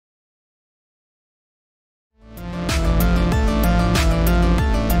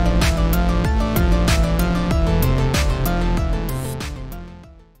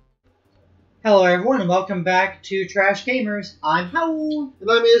everyone, and welcome back to Trash Gamers. I'm Howl.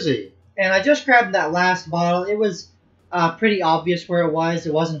 And I'm Izzy. And I just grabbed that last bottle. It was pretty obvious where it was.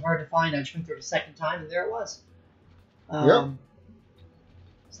 It wasn't hard to find. I just went through it a second time, and there it was. Yep.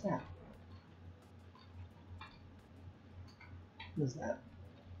 What's that? What's that?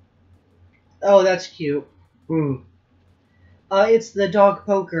 Oh, that's cute. It's the dog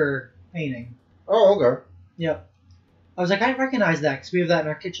poker painting. Oh, okay. Yep. I was like, I recognize that because we have that in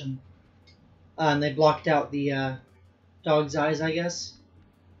our kitchen. And they blocked out the dog's eyes, I guess.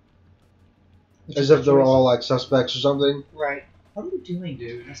 As if they're all like suspects or something. Right. What are you doing,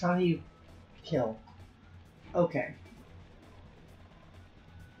 dude? That's not how you kill. Okay.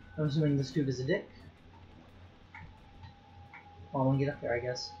 I'm assuming this dude is a dick. Well, I want to get up there, I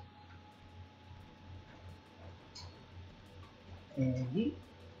guess. And yeet.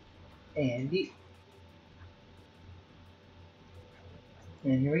 And yeet.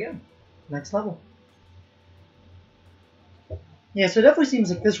 And here we go. Next level. Yeah, so it definitely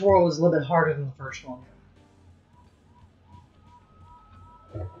seems like this world is a little bit harder than the first one.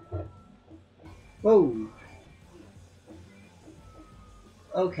 Whoa.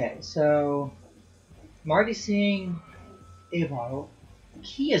 Okay, so I'm already seeing a bottle. The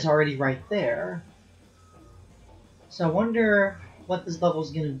key is already right there. So I wonder what this level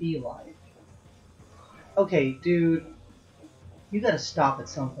is going to be like. Okay, dude. You gotta stop at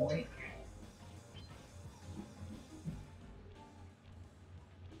some point.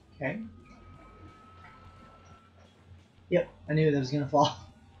 Okay. Yep, I knew that was gonna fall.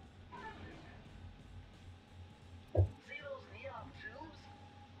 See those neon tubes?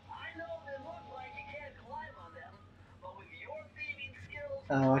 I know they look like you can't climb on them, but with your thieving skills,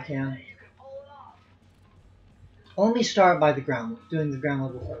 Oh, I can. you can pull it off. Only start by the ground, doing the ground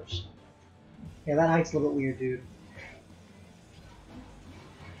level first. Yeah, that height's a little bit weird, dude.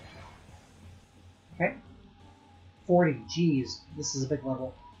 Okay. 40, geez, this is a big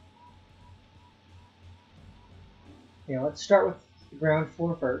level. Yeah, let's start with the ground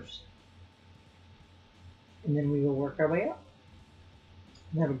floor first. And then we will work our way up.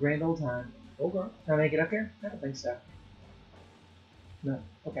 And have a grand old time. Okay. Can I make it up here? I don't think so. No.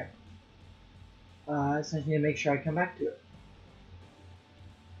 Okay. So I just need to make sure I come back to it.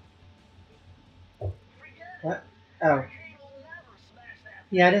 What? Oh.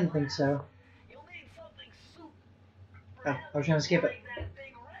 Yeah, I didn't think so. Oh, I was trying to skip it.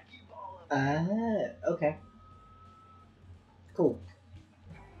 Okay. Cool.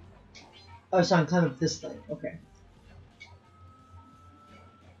 Oh, so I'm climbing up this thing. Okay.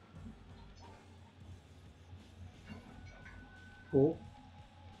 Cool.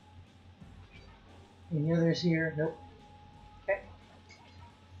 Any others here? Nope. Okay.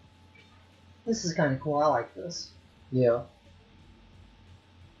 This is kind of cool. I like this. Yeah.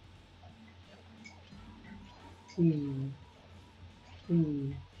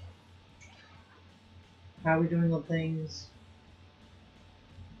 How are we doing on things?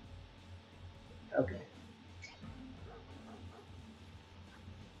 Okay.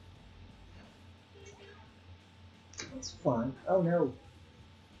 That's fun. Oh no.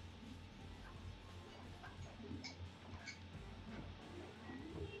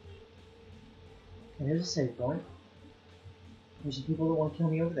 Okay, there's a save point. There's some people that want to kill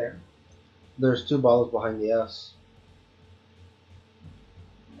me over there. There's two bottles behind the S.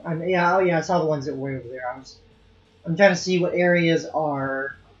 Yeah, oh yeah, I saw the ones that were over there. I'm trying to see what areas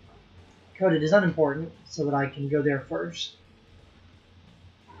are coded as unimportant so that I can go there first.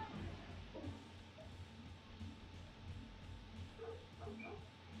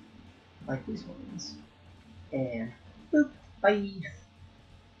 Like these ones. And boop, bye.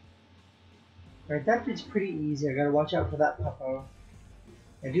 Alright, that bit's pretty easy. I gotta watch out for that puppo.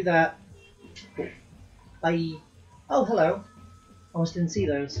 I do that. Cool. Bye. Oh, hello. Almost didn't see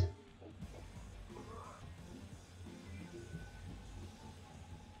those.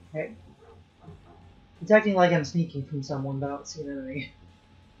 Okay. It's acting like I'm sneaking from someone, but I don't see an enemy.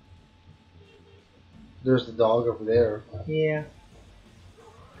 There's the dog over there. Yeah.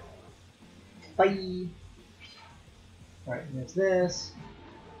 Bye. Alright, and there's this.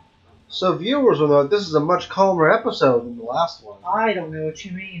 So viewers will know this is a much calmer episode than the last one. I don't know what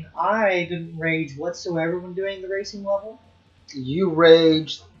you mean. I didn't rage whatsoever when doing the racing level. You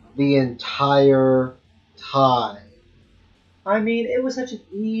raged the entire time. I mean, it was such an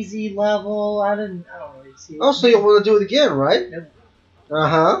easy level. I don't really see it. Oh, so you want to do it again, right? No.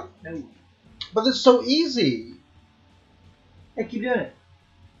 Uh-huh. No. But it's so easy. Hey, keep doing it.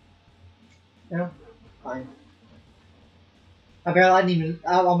 No? Fine. I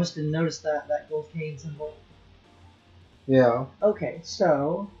almost didn't notice that gold cane symbol. Yeah. Okay,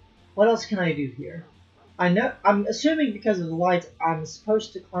 so What else can I do here? I'm assuming because of the lights, I'm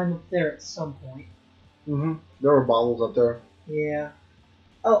supposed to climb up there at some point. Mm-hmm. There were bottles up there. Yeah.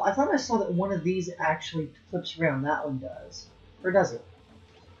 Oh, I thought I saw that one of these actually flips around. That one does. Or does it?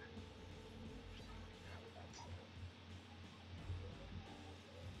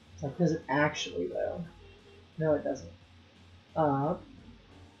 It's like, does it actually, though? No, it doesn't.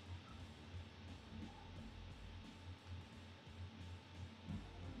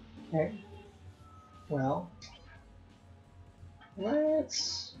 Okay. Well,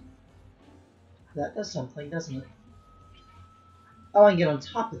 let's... That does something, doesn't it? Oh, I can get on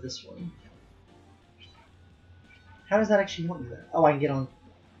top of this one. How does that actually help me there? Oh, I can get on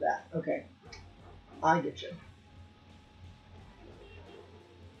that. Okay. I get you.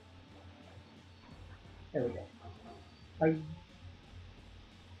 There we go. Bye.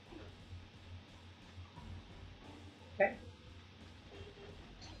 Okay.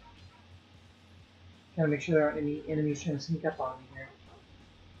 Gotta make sure there aren't any enemies trying to sneak up on me here.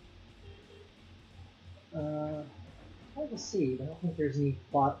 Hard to see, but I don't think there's any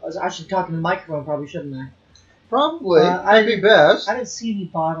bottles. I should talk in the microphone, probably, shouldn't I? Probably. That'd be best. I didn't see any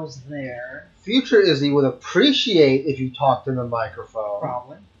bottles there. Future Izzy would appreciate if you talked in the microphone.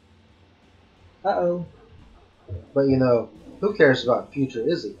 Probably. Uh-oh. But you know, who cares about Future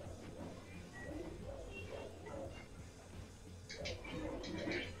Izzy?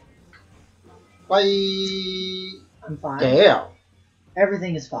 Bye. I'm fine. Damn.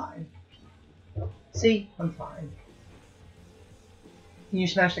 Everything is fine. See? I'm fine. Can you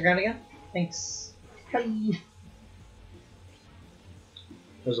smash the ground again? Thanks. Bye.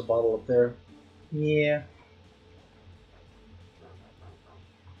 There's a bottle up there. Yeah.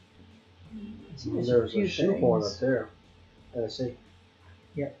 There's a shoehorn up there. I see.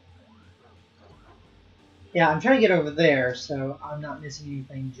 Yep. Yeah, I'm trying to get over there, so I'm not missing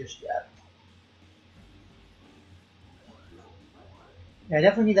anything just yet. Yeah, I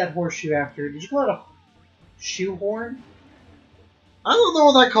definitely need that horseshoe after. Did you call it a shoehorn? I don't know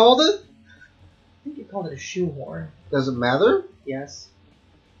what I called it. I think you called it a shoehorn. Does it matter? Yes.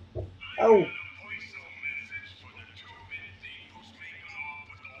 Oh.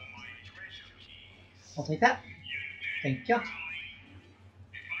 I'll take that. Thank you.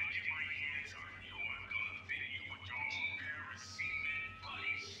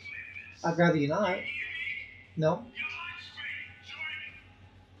 I'd rather you not. No.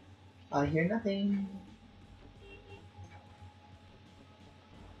 I hear nothing.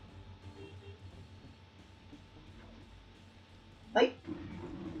 Like,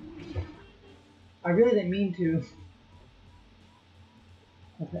 I really didn't mean to.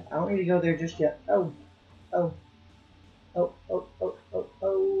 Okay, I don't need to go there just yet. Oh. Oh. Oh, oh, oh, oh,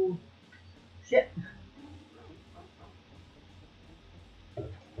 oh. Shit.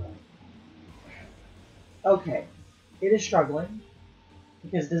 Okay. It is struggling.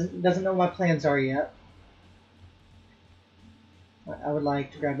 Because it doesn't know what my plans are yet. I would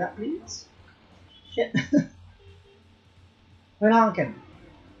like to grab that, please. Shit. Quit honking.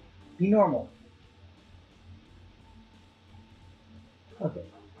 Be normal. Okay.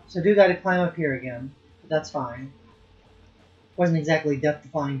 So I do gotta climb up here again. But that's fine. Wasn't exactly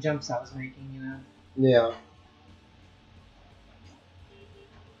death-defying jumps I was making, you know. Yeah.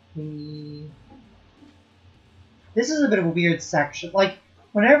 This is a bit of a weird section. Like,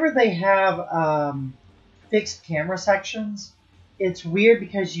 whenever they have fixed camera sections, it's weird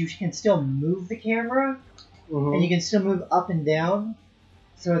because you can still move the camera, and you can still move up and down.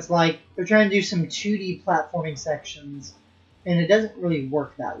 So it's like they're trying to do some 2D platforming sections, and it doesn't really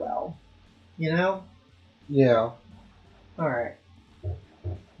work that well. You know? Yeah. Alright.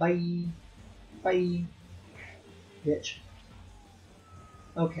 Bye. Bye. Bitch.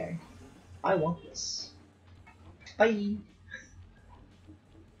 Okay. I want this. Bye.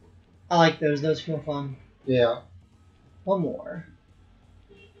 I like those. Those feel fun. Yeah. One more.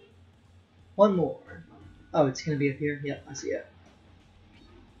 One more. Oh, it's gonna be up here? Yep, I see it.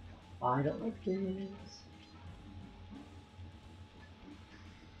 I don't like this.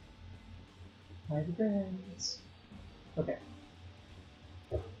 Hi, friends. Okay.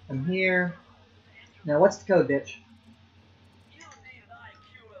 I'm here. Now, what's the code, bitch?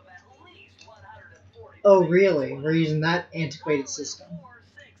 Oh, really? We're using that antiquated system.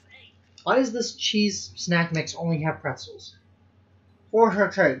 Why does this cheese snack mix only have pretzels? For her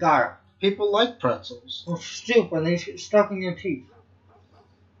tray, got it. People like pretzels. They're stupid when they get stuck in your teeth.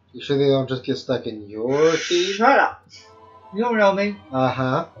 You sure they don't just get stuck in your teeth? Shut up. You don't know me.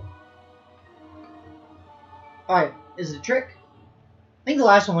 Uh-huh. Alright, is it a trick? I think the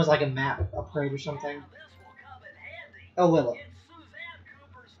last one was like a map upgrade or something. Oh, will it?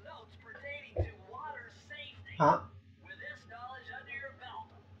 Huh? With this knowledge under your belt,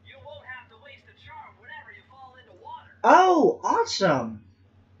 you won't have to waste a charm whenever you fall into water. Oh, awesome!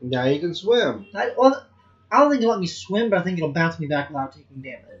 Now you can swim. Well, I don't think it'll let me swim, but I think it'll bounce me back without taking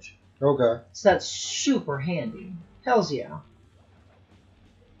damage. Okay. So that's super handy. Hells yeah.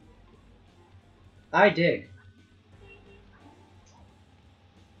 I dig.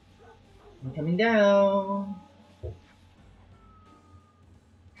 I'm coming down.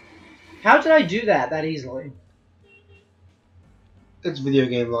 How did I do that easily? It's video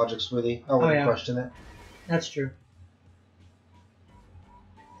game logic, Smithy. I wouldn't yeah. question it. That's true.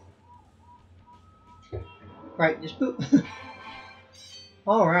 Right, just poop.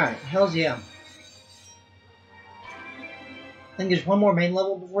 Alright, hells yeah. I think there's one more main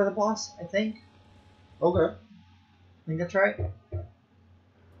level before the boss, I think. Okay. I think that's right.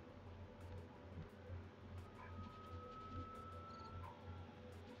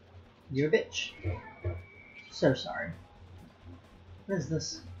 You're a bitch. So sorry. What is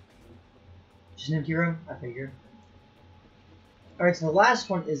this? Just an empty room? I figured. Alright, so the last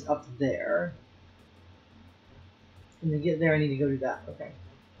one is up there. And to get there, I need to go do that. Okay.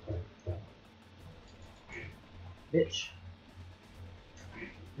 Bitch.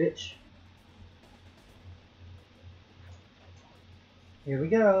 Bitch. Here we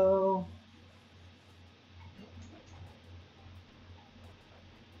go.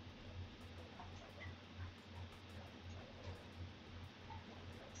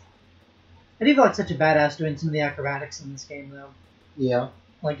 I do feel like such a badass doing some of the acrobatics in this game, though. Yeah.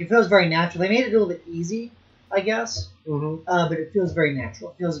 Like, it feels very natural. They made it a little bit easy, I guess. Mm-hmm. But it feels very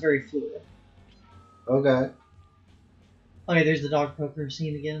natural. It feels very fluid. Okay. Okay, there's the dog poker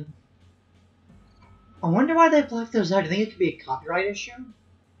scene again. I wonder why they blacked those out. Do you think it could be a copyright issue?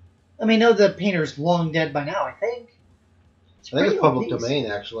 I mean, I know the painter's long dead by now, I think. I think it's public piece. domain,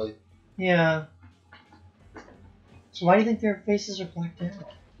 actually. Yeah. So why do you think their faces are blacked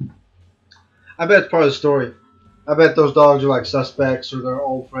out? I bet it's part of the story. I bet those dogs are like suspects or they're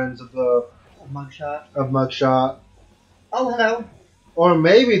old friends of the Mugshot. Mugshot. Oh, hello. Or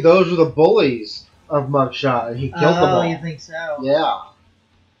maybe those are the bullies of Mugshot and he killed them all. Oh, you think so? Yeah.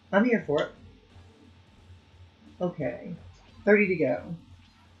 I'm here for it. Okay. 30 to go.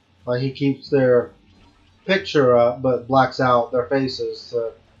 Like he keeps their picture up but blacks out their faces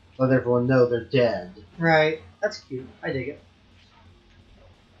to let everyone know they're dead. Right. That's cute. I dig it.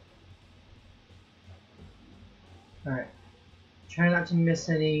 Alright. Try not to miss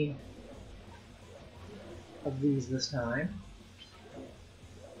any of these this time.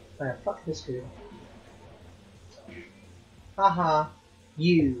 Alright, fuck this dude. Haha.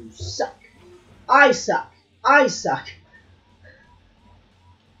 You suck. I suck. I suck.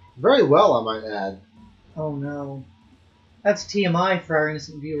 Very well, I might add. Oh no. That's TMI for our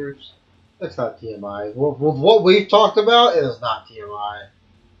innocent viewers. That's not TMI. With what we've talked about, it is not TMI.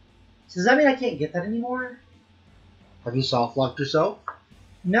 So does that mean I can't get that anymore? Have you soft locked yourself?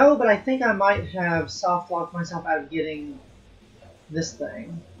 No, but I think I might have soft locked myself out of getting this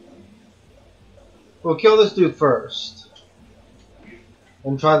thing. Well, kill this dude first.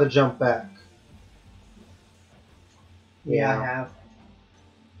 And try to jump back. Yeah, I have.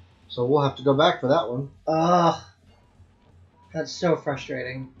 So we'll have to go back for that one. Ugh. That's so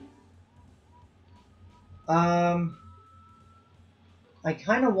frustrating. I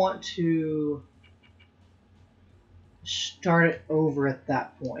kind of want to start it over at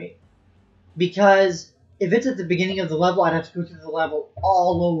that point. Because if it's at the beginning of the level, I'd have to go through the level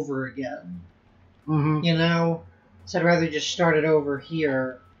all over again. Mm-hmm. You know? So I'd rather just start it over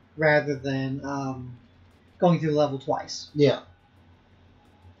here rather than going through the level twice. Yeah.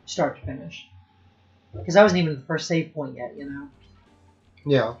 Start to finish. Because I wasn't even at the first save point yet, you know?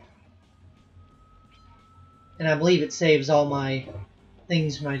 Yeah. And I believe it saves all my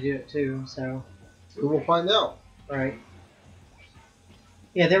things when I do it too, so... We will find out. Right.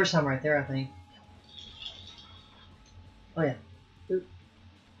 Yeah, there was some right there, I think. Oh yeah. Oop.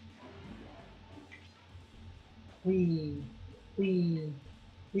 Wee. Wee.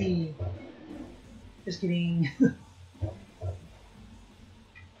 Wee. Just kidding.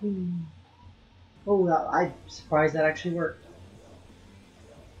 Wee. Oh, I'm surprised that actually worked.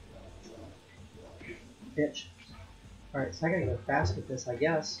 Bitch. Alright, so I gotta go fast with this, I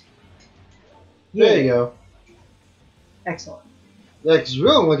guess. Yeah. There you go. Excellent. Yeah, because you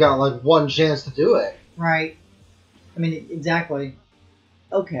really only got like one chance to do it. Right. I mean, exactly.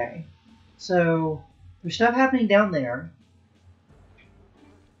 Okay. So, there's stuff happening down there.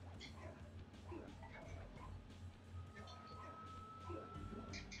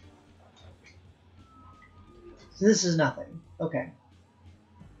 So this is nothing. Okay.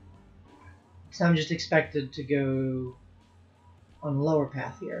 So I'm just expected to go on the lower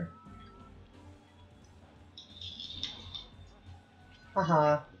path here.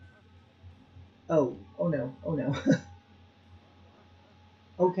 Haha. Oh no, oh no.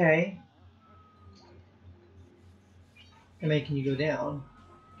 Okay. I'm making you go down.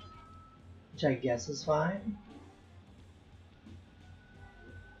 Which I guess is fine.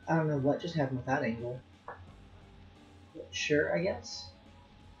 I don't know what just happened with that angle. But sure, I guess.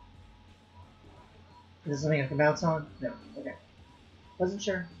 Is this something I can bounce on? No. Okay. Wasn't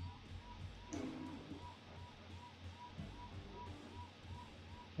sure.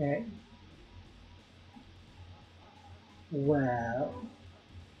 Okay. Well.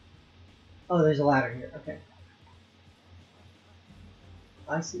 Oh, there's a ladder here. Okay.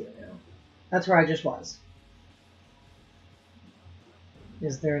 I see it now. That's where I just was.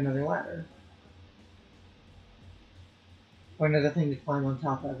 Is there another ladder? Or another thing to climb on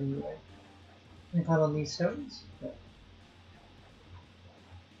top of anyway? Can I climb on these stones? No.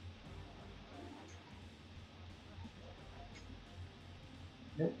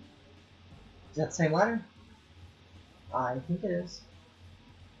 Nope. Is that the same ladder? I think it is.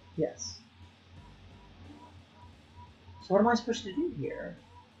 Yes. So what am I supposed to do here?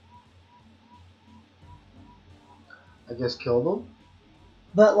 I guess kill them?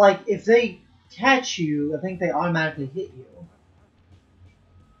 But like, if they catch you, I think they automatically hit you.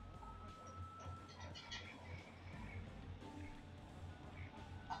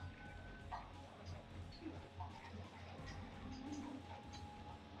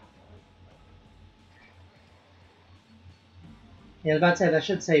 Yeah, I was about to say, that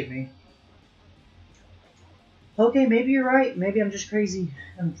should save me. Okay, maybe you're right. Maybe I'm just crazy.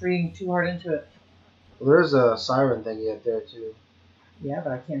 I'm reading too hard into it. Well, there's a siren thingy up there, too. Yeah,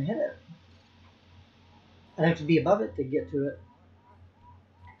 but I can't hit it. I'd have to be above it to get to it.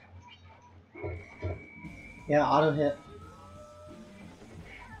 Yeah, auto hit.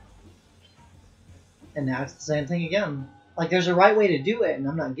 And now it's the same thing again. Like, there's a right way to do it, and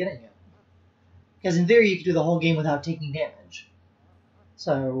I'm not getting it. Because in theory, you could do the whole game without taking damage.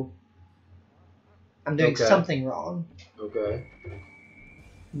 So, I'm doing something wrong. Okay.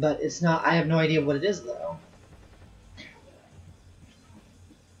 But it's not, I have no idea what it is, though.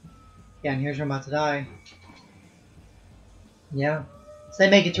 Yeah, and here's where I'm about to die. Yeah. So they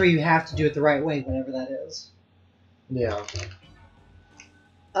make it to where you have to do it the right way, whatever that is. Yeah.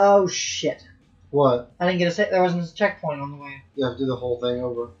 Oh, shit. What? I didn't get a there wasn't a checkpoint on the way. You have to do the whole thing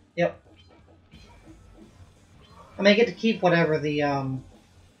over? Yep. I mean, I get to keep whatever the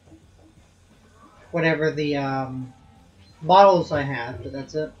bottles I had, but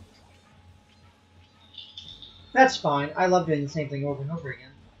that's it. That's fine. I love doing the same thing over and over again.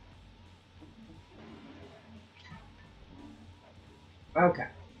 Okay.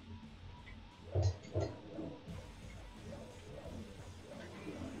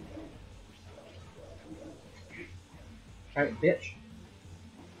 Alright, bitch.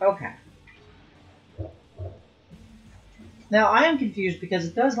 Okay. Now, I am confused because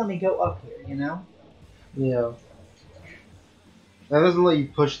it does let me go up here, you know? Yeah. That doesn't let you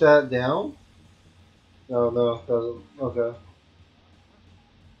push that down? No, it doesn't. Okay.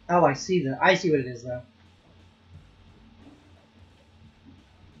 Oh, I see I see what it is, though.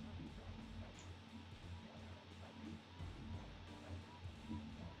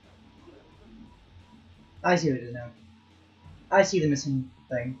 I see what it is now. I see the missing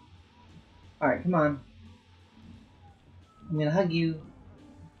thing. Alright, come on. I'm gonna hug you.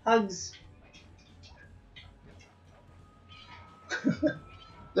 Hugs.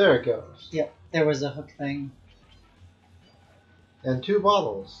 There it goes. Yep, there was a hook thing. And 2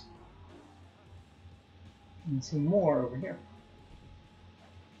 bottles. And some more over here.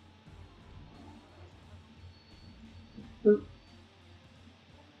 Boop.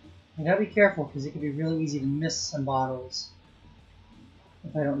 I gotta be careful because it can be really easy to miss some bottles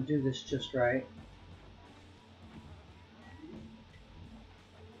if I don't do this just right.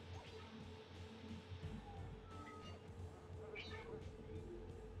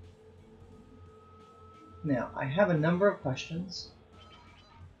 Now, I have a number of questions.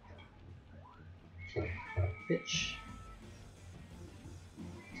 Bitch.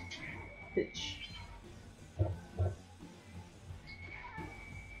 Bitch.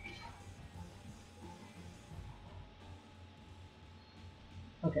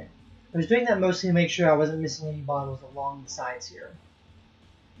 Okay. I was doing that mostly to make sure I wasn't missing any bottles along the sides here.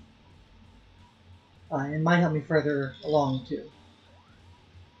 It might help me further along, too.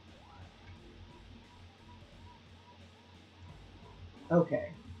 Okay.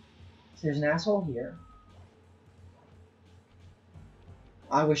 So there's an asshole here.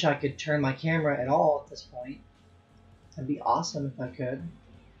 I wish I could turn my camera at all at this point. That'd be awesome if I could.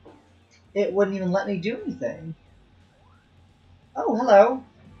 It wouldn't even let me do anything. Oh, hello.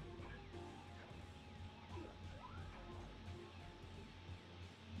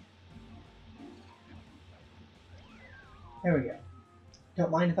 There we go.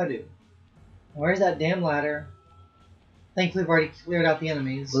 Don't mind if I do. Where's that damn ladder? Thankfully, we've already cleared out the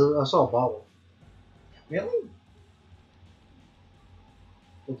enemies. I saw a bottle. Really?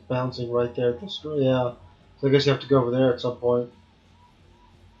 It's bouncing right there. Yeah. So I guess you have to go over there at some point.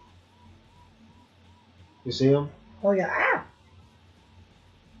 You see him? Oh, yeah. Ah!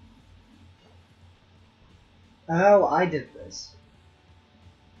 Oh, I did this.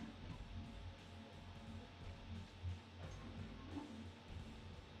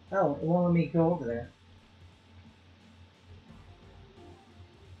 Oh, it won't let me go over there.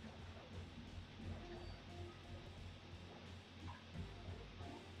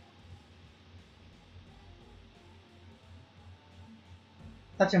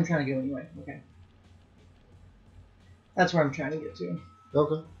 That's what I'm trying to go anyway. Okay. That's where I'm trying to get to.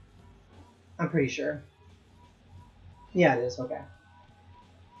 Okay. I'm pretty sure. Yeah, it is. Okay.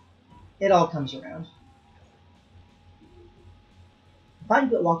 It all comes around. If I can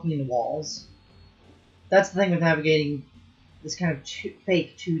quit walking into walls, that's the thing with navigating this kind of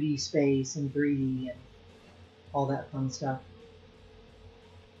fake 2D space and 3D and all that fun stuff.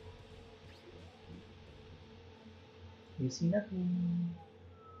 You see nothing.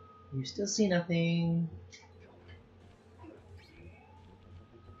 You still see nothing.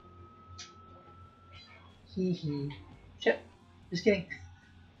 Hee hee. Shit. Just kidding.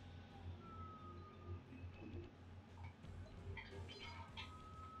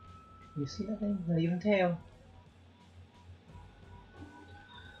 You see nothing? Not even tail.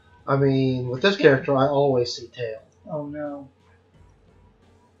 I mean, with this character, I always see tail. Oh no.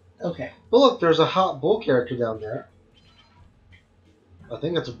 Okay. But look, there's a hot bull character down there. I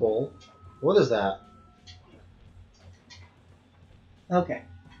think it's a bull. What is that? Okay.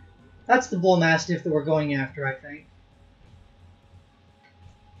 That's the bull mastiff that we're going after, I think.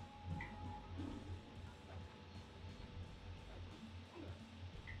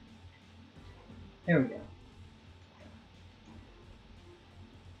 There we go.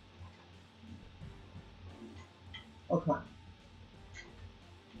 Oh, come on.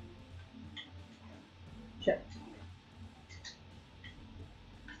 Shit.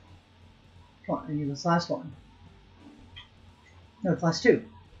 Come on, I need this last one. No, it's last two.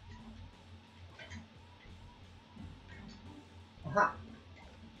 Aha.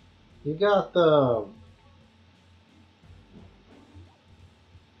 You got the...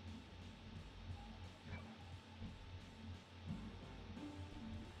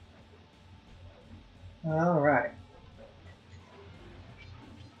 Alright.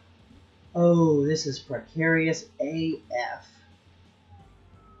 Oh, this is precarious AF.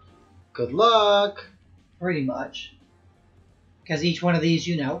 Good luck! Pretty much. Because each one of these,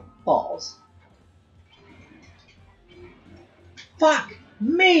 you know, falls. Fuck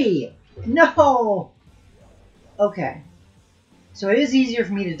me! No! Okay. So it is easier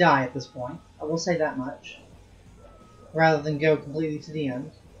for me to die at this point. I will say that much. Rather than go completely to the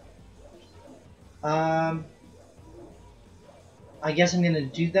end. I guess I'm gonna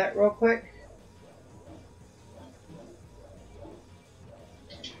do that real quick.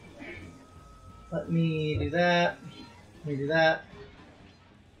 Let me do that. Let me do that.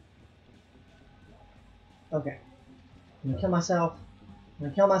 Okay. I'm gonna kill myself. I'm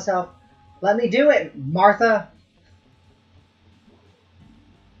gonna kill myself. Let me do it, Martha!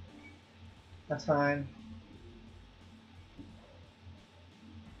 That's fine.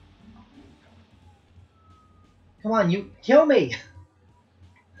 Come on, you kill me!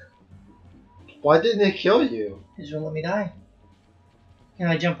 Why didn't it kill you? Because you won't let me die. Can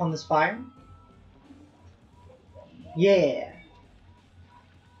I jump on this fire? Yeah.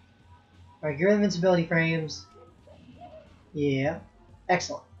 Alright, get rid of invincibility frames. Yeah.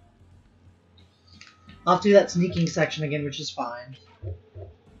 Excellent. I'll have to do that sneaking section again, which is fine.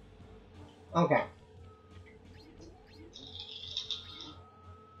 Okay.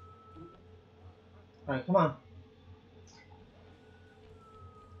 Alright, come on.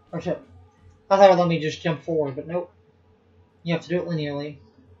 Oh shit. I thought it would let me just jump forward, but nope. You have to do it linearly.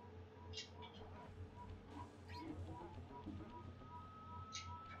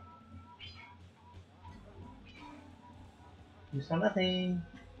 You saw nothing.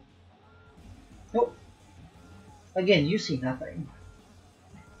 Nope. Again, you see nothing.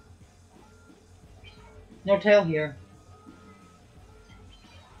 No tail here.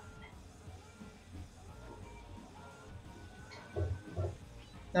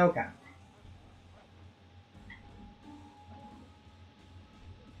 Okay.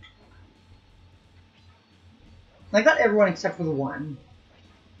 I got everyone except for the one.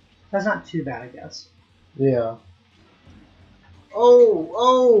 That's not too bad, I guess. Yeah. Oh,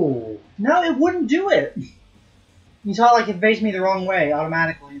 oh! No, it wouldn't do it. You saw, like, it faced me the wrong way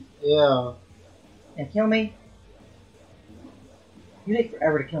automatically. Yeah. Yeah, kill me. You take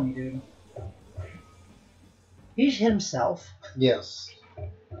forever to kill me, dude. He just hit himself. Yes.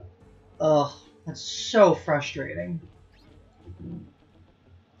 Ugh, that's so frustrating.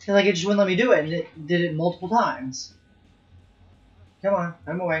 Cause like it just wouldn't let me do it, and it did it multiple times. Come on,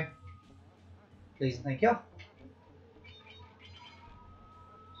 I'm away. Please, thank you.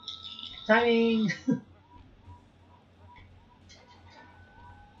 Timing.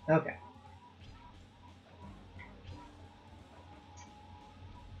 Okay.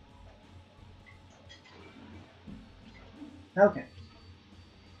 Okay.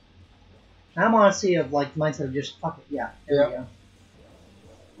 I'm honestly of like the mindset of just fuck it. Yeah, there we go.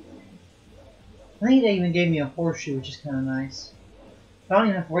 I think they even gave me a horseshoe, which is kind of nice. But I don't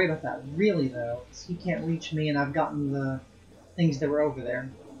even have to worry about that, really, though, because he can't reach me, and I've gotten the things that were over there.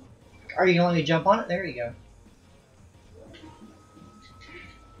 Are you gonna let me jump on it? There you go.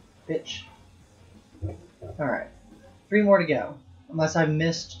 Bitch. Alright. 3 more to go. Unless I've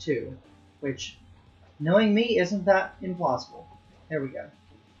missed 2. Which, knowing me, isn't that implausible. There we go.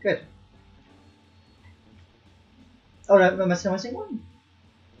 Good. Oh, no, am I still missing 1?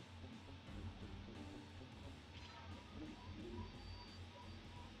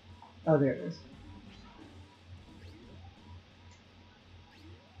 Oh, there it is.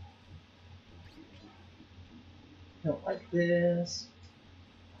 Don't like this.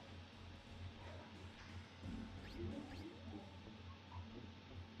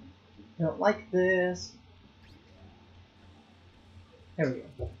 Don't like this. There we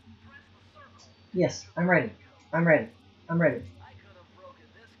go. Yes, I'm ready. I'm ready. I'm ready. I could have broken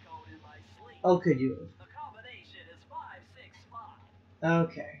this code in my sleep. Oh, could you The combination is 565. have?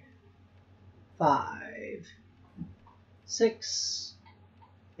 Okay. 5, 6,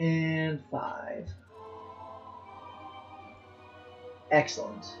 and 5.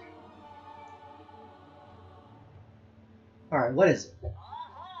 Excellent. Alright, what is it?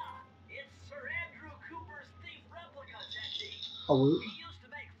 Aha! It's Sir Andrew Cooper's thief replica technique. Oh, He used to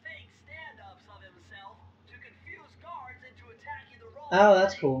make fake stand-ups of himself to confuse guards into attacking the wrong oh,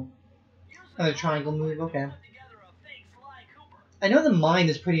 that's thing. cool. Use Another triangle move, okay. put together a fake Sly Cooper. I know the mine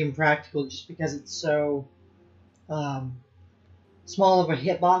is pretty impractical just because it's so small of a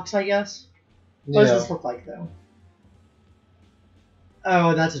hitbox, I guess. What does this look like, though?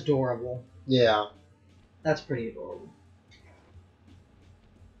 Oh, that's adorable. Yeah. That's pretty adorable.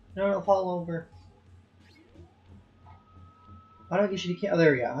 No, don't fall over. Why do I get you to... Oh,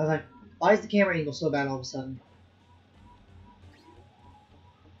 there we go. I was like, why is the camera angle so bad all of a sudden?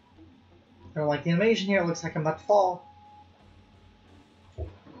 I don't like the animation here. It looks like I'm about to fall.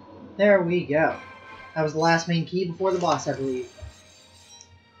 There we go. That was the last main key before the boss, I believe.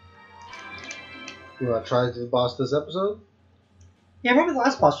 You want to try to do the boss this episode? Yeah, I remember the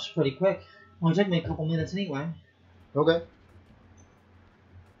last boss was pretty quick. Only took me a couple minutes anyway. Okay.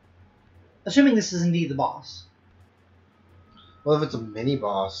 Assuming this is indeed the boss. Well, if it's a mini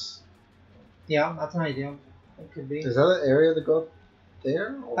boss, Yeah, that's an idea. It could be. is that an area to go up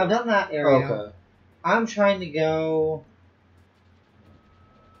there? Or? I've done that area. Okay. I'm trying to go...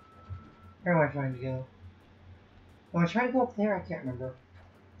 Where am I trying to go? Am I trying to go up there? I can't remember.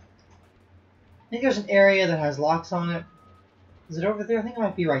 I think there's an area that has locks on it. Is it over there? I think it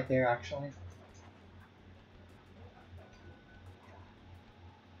might be right there, actually.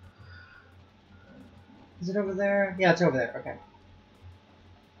 Is it over there? Yeah, it's over there. Okay.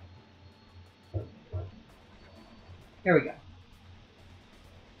 Here we go.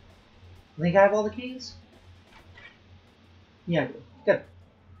 I think I have all the keys? Yeah, I do. Good.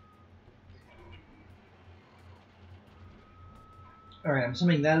 Alright, I'm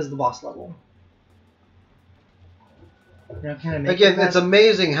assuming that is the boss level. Now, kind of make Again, it's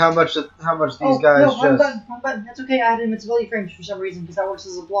amazing how much these guys no, wrong just. button, wrong button. That's okay. I had invincibility frames for some reason because that works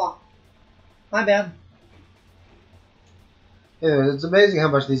as a block. My bad. Yeah, it's amazing how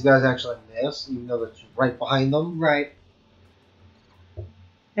much these guys actually miss, even though it's right behind them. Right.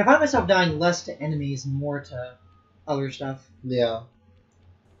 I find myself dying less to enemies and more to other stuff. Yeah.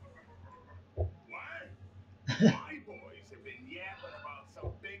 What? My boys have been yapping about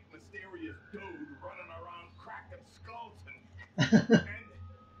some big mysterious dude running around cracking skulls and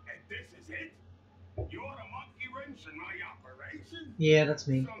this is it? You're the monkey wrench in my operation? Yeah, that's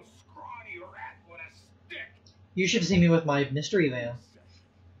me. Some scrawny rat with a stick. You should see me with my mystery van.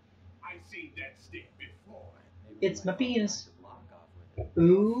 It's my penis. Lock off with it.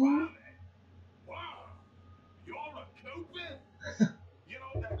 Ooh. Wow. You're a Cooper? You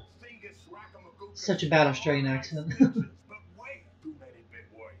know that Singus Rackamacooka Such a bad Australian accent. but way too many big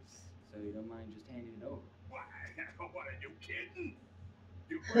words. So you don't mind just handing it over? Why? What, are you kidding?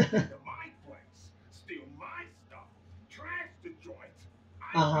 You break into my place, steal my stuff, trash the joint.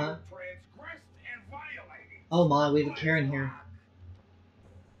 I Uh-huh. feel transgressed and violated. Oh my, we have a Karen here.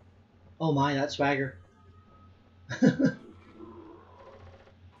 Oh my, that swagger.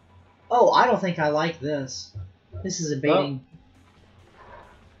 Oh, I don't think I like this. This is a baiting.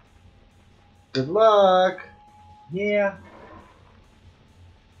 Good luck. Yeah.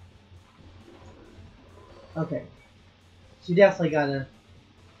 Okay. So you definitely gotta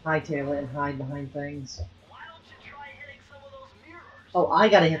hightail it and hide behind things. Why don't you try hitting some of those mirrors? Oh, I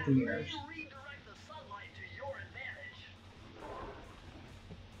gotta hit the mirrors. You redirect the sunlight to your advantage.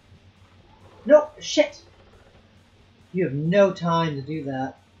 No, shit! You have no time to do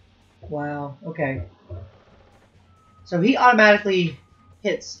that. Wow, okay. So he automatically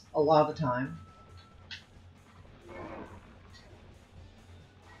hits a lot of the time.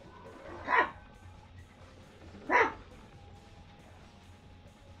 Ah. Ah.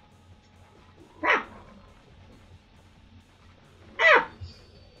 Ah. Ah.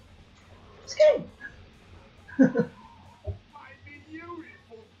 Just kidding. My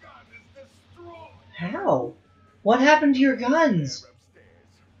beautiful gun is destroyed. How? What happened to your guns? They're upstairs.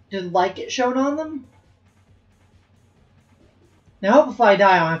 Did light get shown on them? Now, I hope if I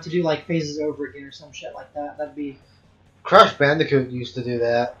die, I don't have to do like phases over again or some shit like that. That'd be. Crash Bandicoot used to do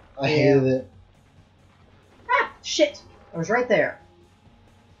that. I Yeah. hated it. Ah! Shit! I was right there.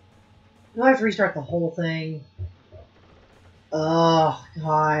 Do I have to restart the whole thing? Oh,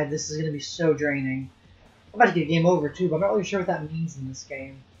 God, this is gonna be so draining. I'm about to get game over too, but I'm not really sure what that means in this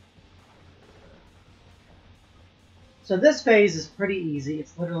game. So this phase is pretty easy.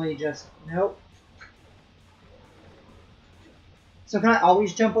 It's literally just, nope. So can I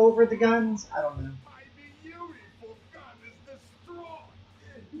always jump over the guns? I don't know. My beautiful gun is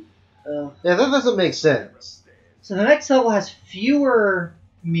destroyed. Ugh. Yeah, that doesn't make sense. So the next level has fewer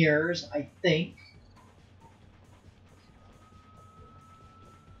mirrors, I think.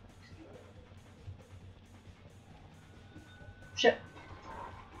 Shit.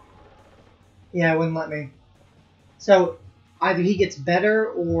 Yeah, it wouldn't let me. So either he gets better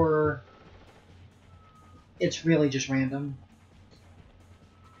or it's really just random.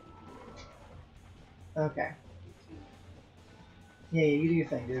 Okay. Yeah, you do your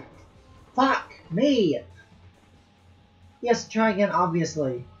thing, dude. Fuck me! Yes, try again,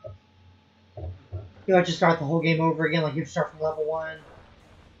 obviously. You have to start the whole game over again, like you have to start from level 1.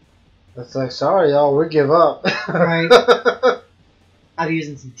 It's like, sorry, y'all, we give up. Right. I'll be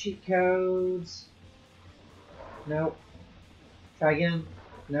using some cheat codes. Nope. Try again.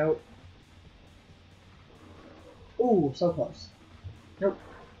 Nope. Ooh, so close. Nope.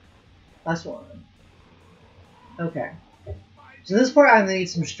 Last one. Okay. So this part I'm gonna need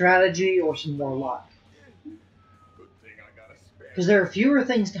some strategy or some more luck. Good thing I got a spare. Because there are fewer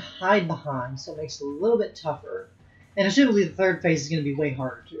things to hide behind, so it makes it a little bit tougher. And assumedly the third phase is gonna be way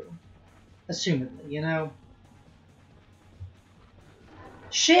harder too. Assumedly, you know?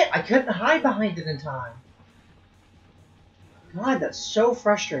 Shit, I couldn't hide behind it in time. God, that's so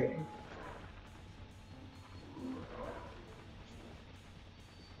frustrating.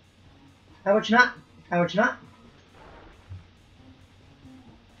 How about you not? How about you not?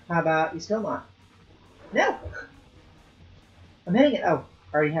 How about you still not? No! I'm hitting it. Oh,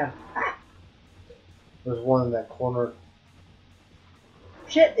 I already have. Ah! There's one in that corner.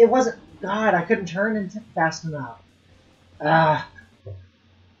 Shit, it wasn't. God, I couldn't turn in fast enough. Ah.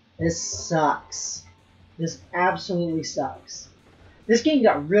 This sucks. This absolutely sucks. This game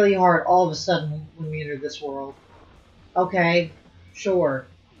got really hard all of a sudden when we entered this world. Okay, sure.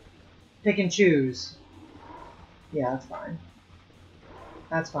 Pick and choose. Yeah, that's fine.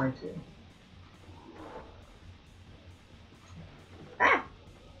 That's fine too. Ah!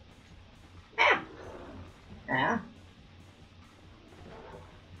 Ah! Ah!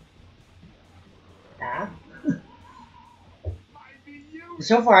 Ah!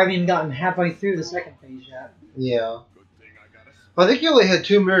 So far, I haven't even gotten halfway through the second phase yet. Yeah. Good thing I got a spare. I think you only had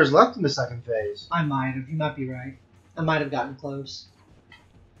 2 mirrors left in the second phase. I might have. You might be right. I might have gotten close.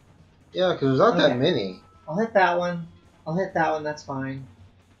 Yeah, because there's not Okay. that many. I'll hit that one. I'll hit that one. That's fine.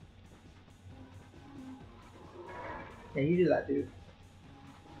 Yeah, you do that, dude.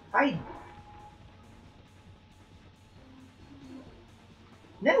 I.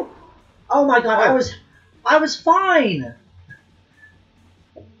 No. Oh my god! I was fine.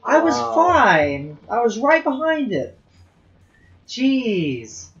 I was Wow. fine. I was right behind it.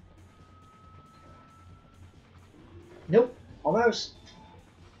 Jeez. Nope. Almost.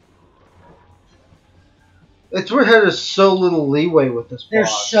 It's weird how there's so little leeway with this There's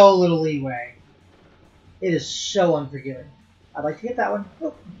boss. so little leeway. It is so unforgiving. I'd like to get that one.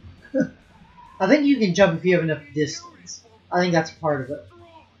 Oh. I think you can jump if you have enough distance. I think that's part of it.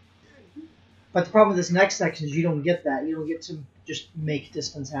 But the problem with this next section is you don't get that. You don't get to just make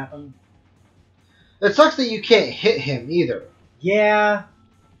distance happen. It sucks that you can't hit him either. Yeah,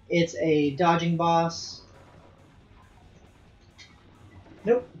 it's a dodging boss.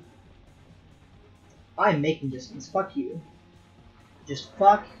 Nope. I'm making distance. Fuck you. Just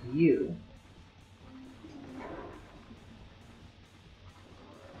fuck you.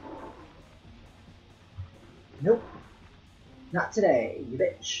 Nope. Not today, you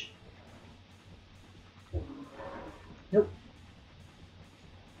bitch. Nope.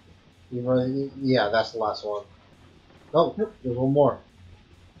 Yeah, that's the last one. Oh, Nope. there's one more.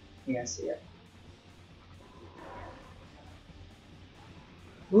 Yeah, I see it.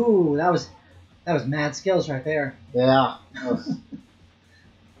 Ooh, that was mad skills right there. Yeah.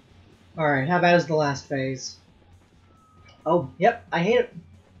 Alright, how bad is the last phase? Oh, yep, I hate it.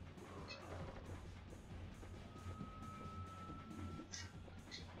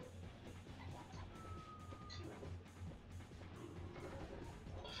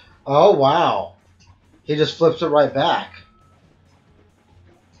 Oh, wow. He just flips it right back.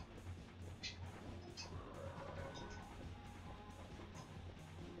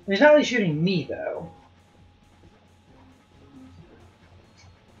 He's not really shooting me, though.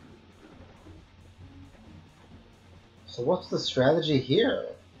 So what's the strategy here?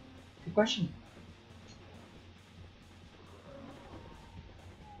 Good question.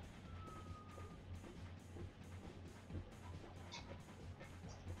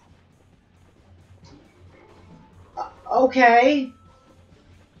 Okay.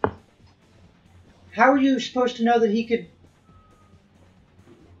 How are you supposed to know that he could...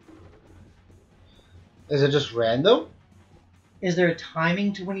 Is it just random? Is there a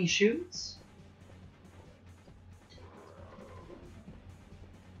timing to when he shoots?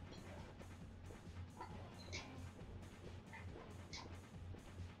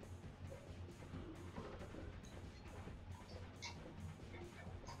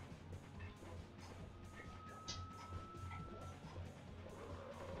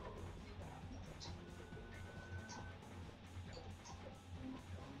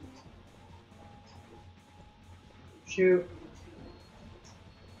 Shoot.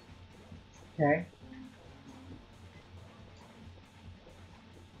 Okay.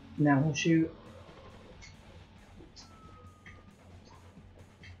 Now he'll shoot.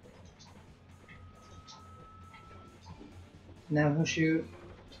 Now he'll shoot.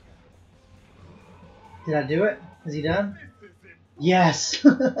 Did I do it? Is he done? Yes!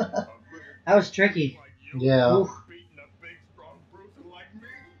 That was tricky. Yeah. Oof.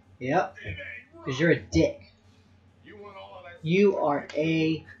 Yep. Because you're a dick. You are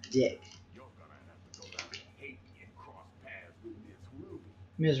a dick. You're gonna have to go down to Haiti and cross paths with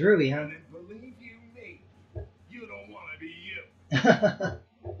Ms. Miss Ruby. Ruby, huh? And then believe you me, you don't want to be you.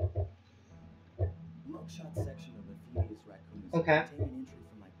 Mugshot section of Amphibious Raccoon is Okay. contain an entry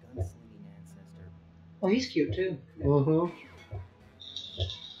from my gunslinging ancestor. Oh, he's cute too. Mm-hmm.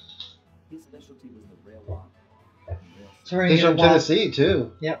 His specialty was the rail walk. and rail So we're gonna He's get a from wild, Tennessee,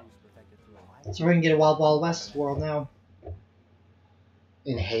 too. Yep. was perfected through a life. so we're gonna get a Wild Wild West world now.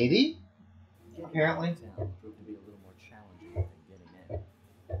 In Haiti? Getting Apparently. out of town proved to be a little more challenging than getting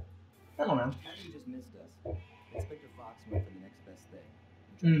in. I don't know. After you just missed us, Inspector Fox went for the next best thing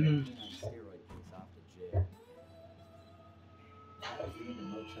and tried Mhm. that canine steroid case off to jail. That was the end of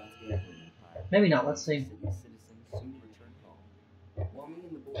Mugshot's gambling empire. Maybe not. Let's see. Sydney citizens soon returned home. While me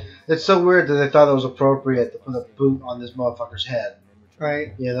and the boys It's so weird that they thought it was appropriate to put a boot on this motherfucker's head.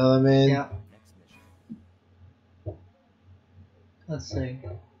 Right. You know what I mean? Yeah. next mission. Let's see.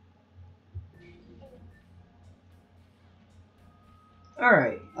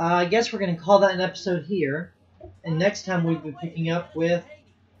 Alright. I guess we're gonna call that an episode here. And next time we'll be picking up with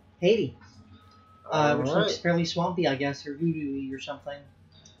Haiti. Which looks Alright. fairly swampy, I guess, or voodoo-y or something.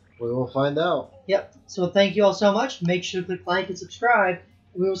 We will find out. Yep. So thank you all so much. Make sure to click like and subscribe.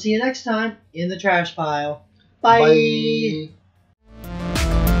 We will see you next time in the trash pile. Bye. Bye.